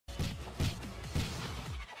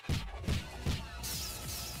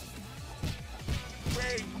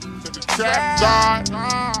trap god.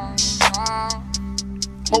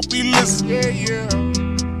 Hope he listen.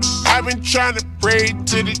 I've been trying to pray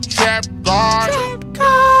to the trap god.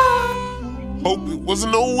 Hope it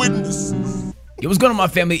wasn't no witnesses. Yo, what's going on, my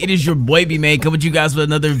family? It is your boy iBeMaine coming to you guys with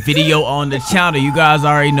another video on the channel. You guys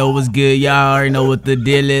already know what's good. Y'all already know what the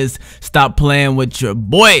deal is. Stop playing with your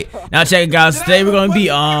boy. Now check it, guys. Today we're gonna be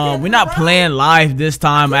we're not playing live this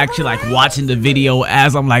time. I'm actually like watching the video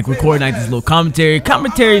as I'm like recording like this little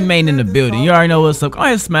commentary main in the building. You already know what's up. Go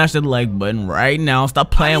ahead and smash that like button right now. Stop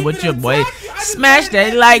playing with your boy. Smash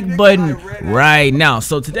that like button right now.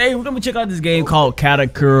 So today we're gonna be checking out this game called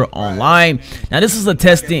Karakura Online. Now this is a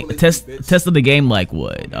test of the game like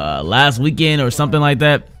what last weekend or something like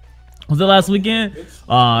that. Was it last weekend?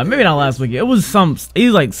 Maybe not last weekend. It was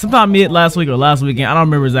like sometime mid last week or last weekend. I don't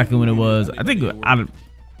remember exactly when it was. I think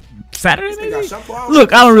Saturday maybe?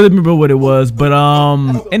 Look, I don't really remember what it was, but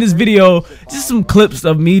in this video, just some clips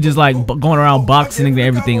of me just like going around boxing and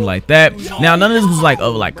everything like that. Now none of this was like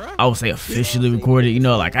I would say officially recorded, you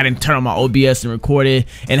know, like I didn't turn on my OBS and record it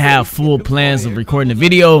and have full plans of recording the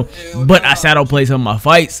video, but I sat on play some of my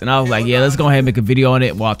fights and I was like, yeah, let's go ahead and make a video on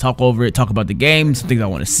it while I talk over it, talk about the game, some things I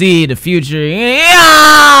want to see, the future, yeah,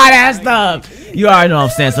 that stuff. You already know what I'm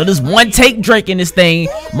saying. So this one take Drake in this thing.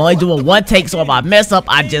 I'm only doing one take, so if I mess up,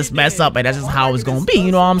 I just mess up, and that's just how it's gonna be.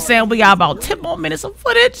 You know what I'm saying? We got about 10 more minutes of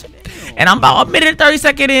footage, and I'm about 1 minute and 30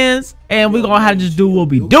 seconds in, and we're gonna have to just do what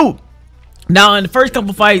we do. Now, in the first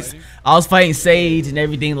couple fights, I was fighting Sage and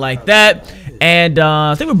everything like that, and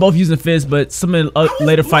I think we're both using Fist, but some of the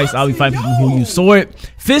later fights, I'll be fighting people who use Sword.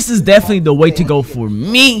 Fist is definitely the way to go for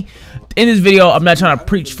me. In this video, I'm not trying to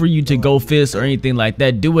preach for you to go Fist or anything like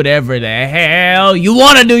that. Do whatever the hell you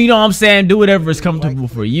want to do, you know what I'm saying? Do whatever is comfortable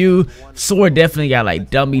for you. Sword definitely got like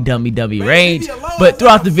dummy range. But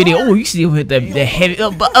throughout the video, oh, you see him hit the heavy,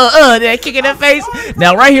 that kick in the face.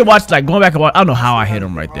 Now, right here, watch, like, going back and watch, I don't know how I hit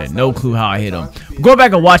him right there. No clue how I hit him. Going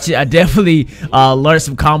back and watch it, I definitely learned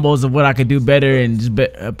some combos of what I could do better and just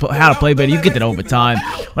how to play better. You get that over time.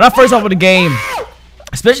 When I first opened the game,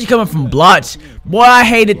 especially coming from Bleach, boy, I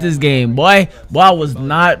hated this game. Boy, I was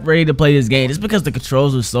not ready to play this game just because the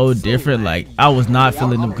controls were so different. Like, I was not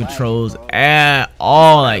feeling them controls at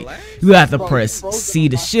all. Like, you have to press C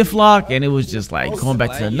to shift lock, and it was just like going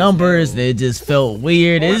back to the numbers. It just felt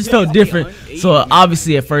weird. It just felt different. So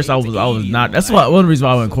obviously at first I was not. That's why one reason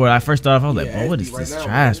why I went record. I first started off, I was like, bro, what is this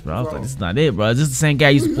trash, bro? I was like, this is not it, bro. It's just the same guy I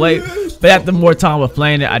used to play. But after more time of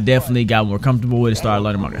playing it, I definitely got more comfortable with it. Started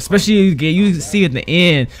learning more. Especially you see at the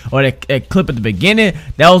end or that clip at the beginning.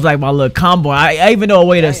 That was like my little combo. I even know a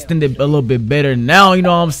way to extend it a little bit better now. You know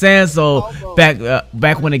what I'm saying? So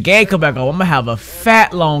back when the game come back on, I'm gonna have a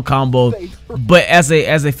fat long combo. But as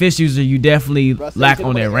a Fist user, you definitely lack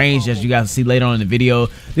on that range, as you guys see later on in the video.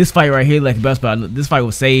 This fight right here, like the best part, this fight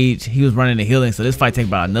with Sage, he was running the healing, so this fight take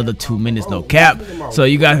about another 2 minutes, no cap. So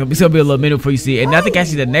you guys, it's gonna be a little minute before you see it. And I think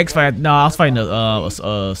actually the next fight, no, I was fighting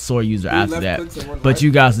a sword user after that. But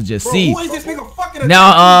you guys will just see.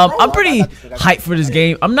 Now, I'm pretty hyped for this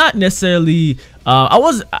game. I'm not necessarily. I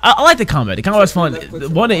like the combat. The combat was fun.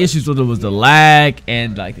 One of the issues with it was the lag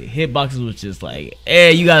and like the hitboxes was just like,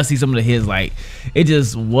 you gotta see some of the hits. Like, it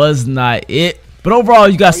just was not it. But overall,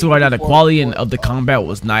 you guys see right now the quality of the combat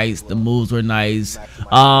was nice. The moves were nice.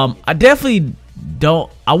 I definitely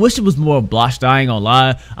don't. I wish it was more blotched. I ain't gonna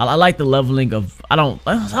lie. I like the leveling of. I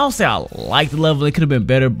don't say I like the leveling. It could have been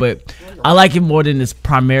better, but I like it more than this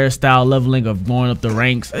Primera style leveling of going up the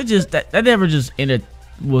ranks. It just that never just ended.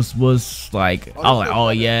 Was like, I was like, oh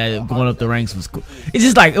yeah, going up the ranks was cool. It's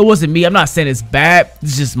just like, it wasn't me. I'm not saying it's bad.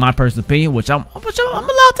 It's just my personal opinion, which I'm allowed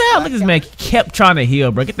to have. Look at this man, he kept trying to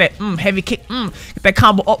heal, bro. Get that heavy kick, get that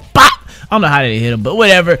combo. Oh, bop. I don't know how they hit him, but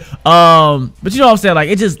whatever. But you know what I'm saying? Like,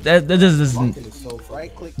 it just that just isn't.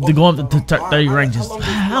 To go up to 30 rank, just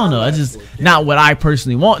I don't know. It's just not what I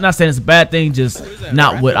personally want. Not saying it's a bad thing, just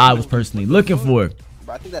not what I was personally looking for.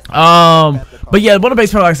 But yeah, one of the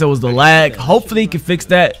biggest problems, like I said, was the lag. Hopefully, he can fix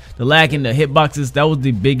that. The lag in the hitboxes, that was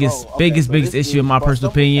the biggest issue in my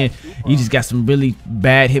personal opinion. You just got some really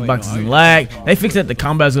bad hitboxes and lag. They fixed that. The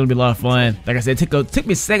combat is gonna be a lot of fun. Like I said, it took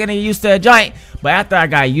me a second to get used to that joint, but after I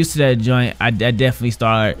got used to that joint, I definitely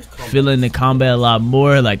started feeling the combat a lot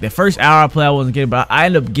more. Like the first hour I played, I wasn't getting, but I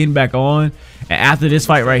ended up getting back on. And after this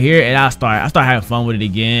fight right here, and I started having fun with it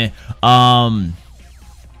again.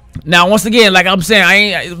 Now, once again, like I'm saying, I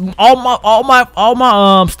ain't all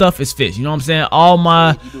my stuff is Fist. You know what I'm saying? All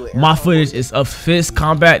my footage is of Fist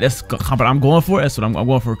combat. That's combat I'm going for. That's what I'm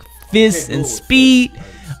going for. Fist and speed.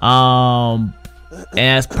 And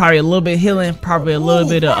it's probably a little bit healing, probably a little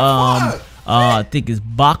bit of I think it's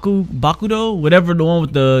Bakudo, whatever, the one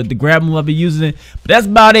with the grab move I've been using. But that's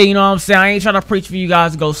about it, you know what I'm saying? I ain't trying to preach for you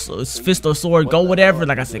guys to go fist or sword, go whatever.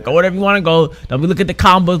 Like I said, go whatever you want to go. Don't be looking at the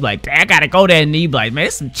combos like, I gotta go there, and you be like, man,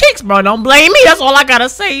 it's some chicks, bro. Don't blame me. That's all I gotta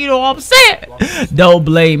say, you know what I'm saying? Don't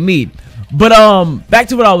blame me. But back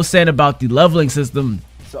to what I was saying about the leveling system.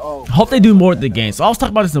 Hope they do more with the game. So I was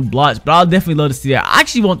talking about this in Bleach, but I'll definitely love to see that. I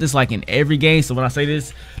actually want this like in every game. So when I say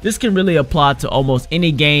this can really apply to almost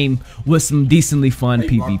any game with some decently fun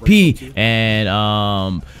PvP. And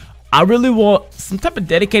I really want some type of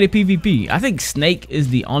dedicated PvP. I think Snake is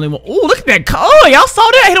the only one. Oh, look at that! Oh, y'all saw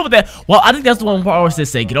that? Hit him with that. Well, I think that's the one part where it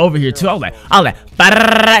says, "Get over here too." I was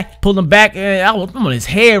like, pull him back, and I'm on his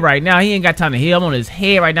head right now. He ain't got time to heal. I'm on his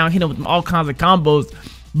head right now, hitting him with all kinds of combos.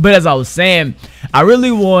 But as I was saying, I really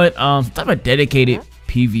want some type of dedicated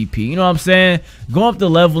PvP. You know what I'm saying? Going up the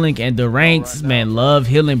leveling and the ranks, man. Love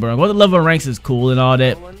healing, bro. Going to level ranks is cool and all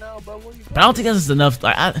that. But I don't think that's enough.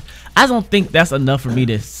 Like I don't think that's enough for me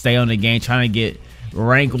to stay on the game trying to get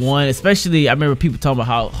rank 1. Especially, I remember people talking about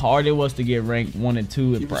how hard it was to get rank 1 and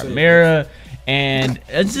 2 in Primera. And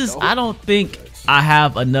it's just, I don't think I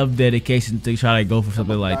have enough dedication to try to go for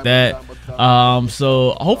something like that.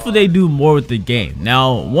 So hopefully they do more with the game.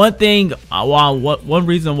 Now, one thing, one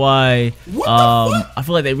reason why I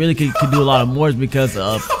feel like they really could do a lot of more is because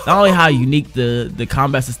of not only how unique the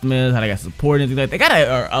combat system is, how they got support and things like that.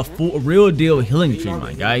 They got a real deal healing tree,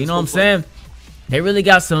 my guy. You know what I'm saying? They really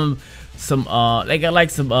got some they got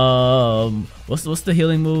like some what's the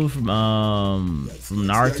healing move from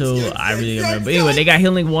Naruto? I really don't remember. But anyway, they got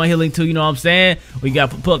healing 1, healing 2, you know what I'm saying? We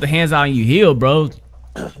got pull up the hands out and you heal, bro.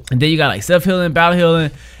 And then you got like self healing, battle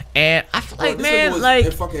healing, and I feel like, man, like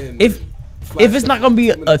if it's not gonna be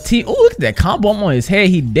a team. Oh, look at that combo! I'm on his head.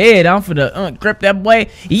 He dead. I'm for the grip that boy.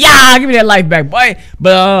 Yeah, give me that life back, boy.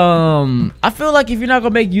 But I feel like if you're not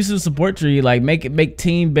gonna make use of the support tree, like make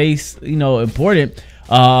team based, you know, important.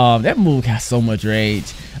 That move got so much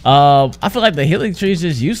rage. I feel like the healing tree is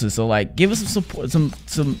just useless. So like, give us some support,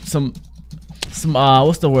 some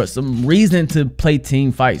what's the word? Some reason to play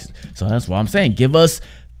team fights. So that's what I'm saying. Give us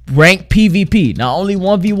rank PvP, not only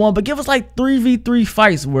 1v1, but give us like 3v3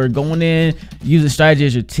 fights where going in using strategy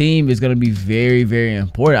as your team is gonna be very, very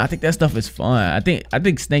important. I think that stuff is fun. I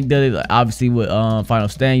think Snake did it, like, obviously with Final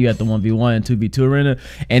Stand. You had the 1v1 and 2v2 arena,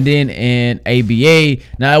 and then in ABA.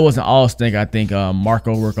 Now it wasn't all Snake. I think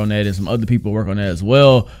Marco worked on that and some other people work on that as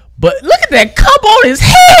well. But look at that combo on his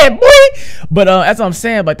head, boy. But as I'm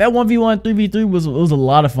saying, like that 1v1, 3v3 was a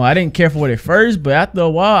lot of fun. I didn't care for it at first, but after a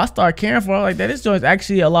while, I started caring for it. Like that, this joint's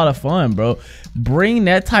actually a lot of fun, bro. Bring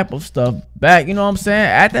that type of stuff back. You know what I'm saying?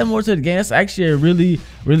 Add that more to the game. That's actually a really,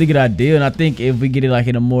 really good idea. And I think if we get it like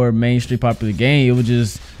in a more mainstream popular game, it would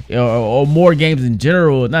just, or more games in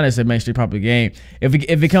general, not necessarily mainstream popular game. If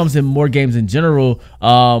it comes in more games in general,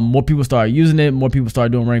 more people start using it, more people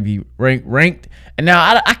start doing ranked. And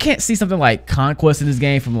now I can't see something like Conquest in this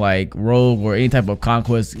game from like Rogue or any type of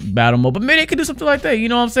Conquest battle mode, but maybe they could do something like that. You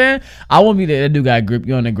know what I'm saying? I want me that dude got grip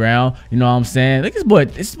you on the ground. You know what I'm saying? Like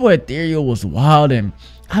this boy Ethereal was wild, and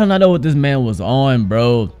I do not know what this man was on,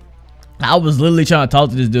 bro. I was literally trying to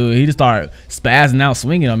talk to this dude. He just started spazzing out,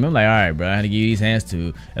 swinging on me. I'm like, all right, bro, I had to give you these hands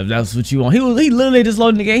too, if that's what you want. He literally just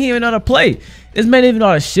loading the game. He didn't even know how to play. This man didn't even know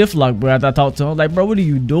how to shift lock, bro. After I talked to him, I was like, bro, what are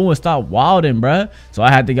you doing? Stop wilding, bro. So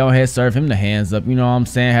I had to go ahead and serve him the hands up. You know what I'm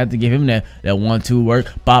saying? I had to give him that 1-2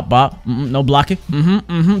 work. Bop, bop. No blocking.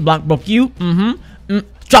 Block broke you.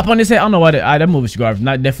 Drop on his head. I don't know why that move is garbage.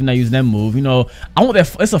 Definitely not using that move. You know, I want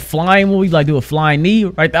that. It's a flying move. You like do a flying knee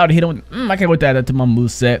right there to hit him. I can't wait to add that to my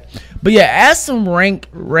move set. But yeah, add some ranked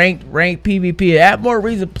PvP. Add more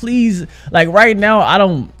reason, please. Like right now, I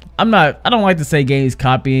don't like to say games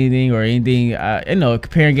copy anything or anything. You know,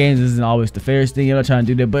 comparing games isn't always the fairest thing. I'm not trying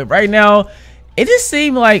to do that. But right now, it just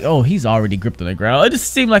seemed like, oh, he's already gripped on the ground. It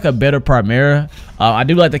just seemed like a better Primera. I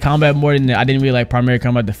do like the combat more than I didn't really like Primera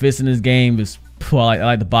combat. The fist in this game is. I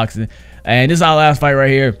like the boxing, and this is our last fight right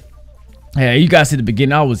here. Yeah, you guys see the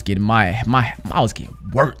beginning. I was getting I was getting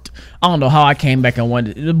worked. I don't know how I came back and won.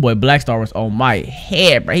 This boy Blackstar was on my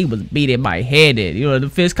head, bro. He was beating my head in. You know, the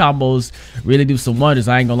fist combos really do some wonders.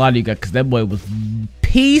 I ain't gonna lie to you guys, because that boy was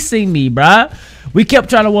piecing me, bro. We kept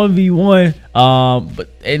trying to 1v1,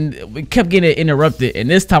 and we kept getting interrupted. And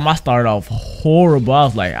this time I started off horrible.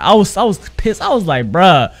 I was pissed. I was like,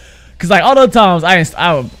 bruh. Cause like all the times I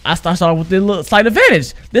started off with this little slight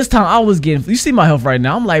advantage. This time I was getting. You see my health right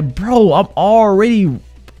now. I'm like, bro, I'm already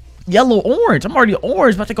yellow orange. I'm already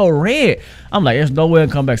orange, about to go red. I'm like, there's no way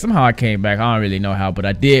to come back. Somehow I came back. I don't really know how, but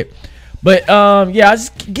I did. But yeah, I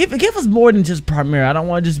just give us more than just Primary. I don't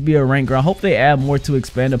want to just be a rank girl. I hope they add more to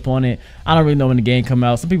expand upon it. I don't really know when the game come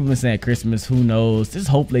out. Some people been saying Christmas, who knows. Just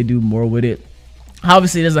hope they do more with it.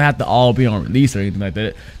 Obviously, it doesn't have to all be on release or anything like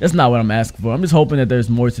that. That's not what I'm asking for. I'm just hoping that there's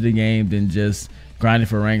more to the game than just grinding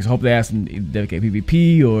for ranks. Hope they add some dedicated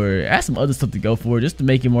PvP or add some other stuff to go for just to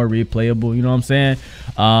make it more replayable. You know what I'm saying?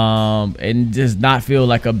 And just not feel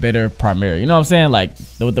like a better Primary. You know what I'm saying? Like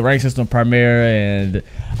with the rank system Primary, and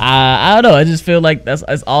I don't know. I just feel like that's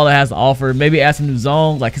all it has to offer. Maybe add some new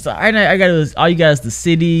zones. Like, cause I got all you guys the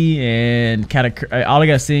city and Karakura, all I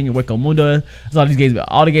got seeing in Weko Mundo. That's all these games.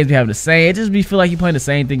 All the games be having the same. It just be feel like you playing the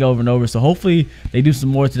same thing over and over. So hopefully they do some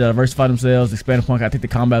more to diversify themselves, expand upon. I think the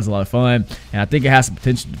combat is a lot of fun, and I think it has some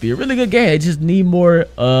potential to be a really good game. It just need more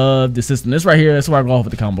of the system. This right here, that's where I go off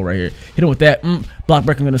with the combo right here. Hit him with that block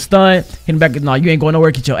breaker, I'm gonna stun. Hit him back. No, you ain't going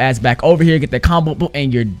nowhere. Get your ass back over here. Get that combo, boom,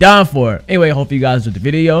 and you're done for. Anyway, I hope you guys enjoyed the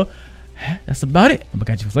video. That's about it. I'm gonna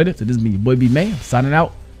catch you later. So this is me, your boy iBeMaine, signing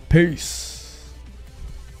out. Peace.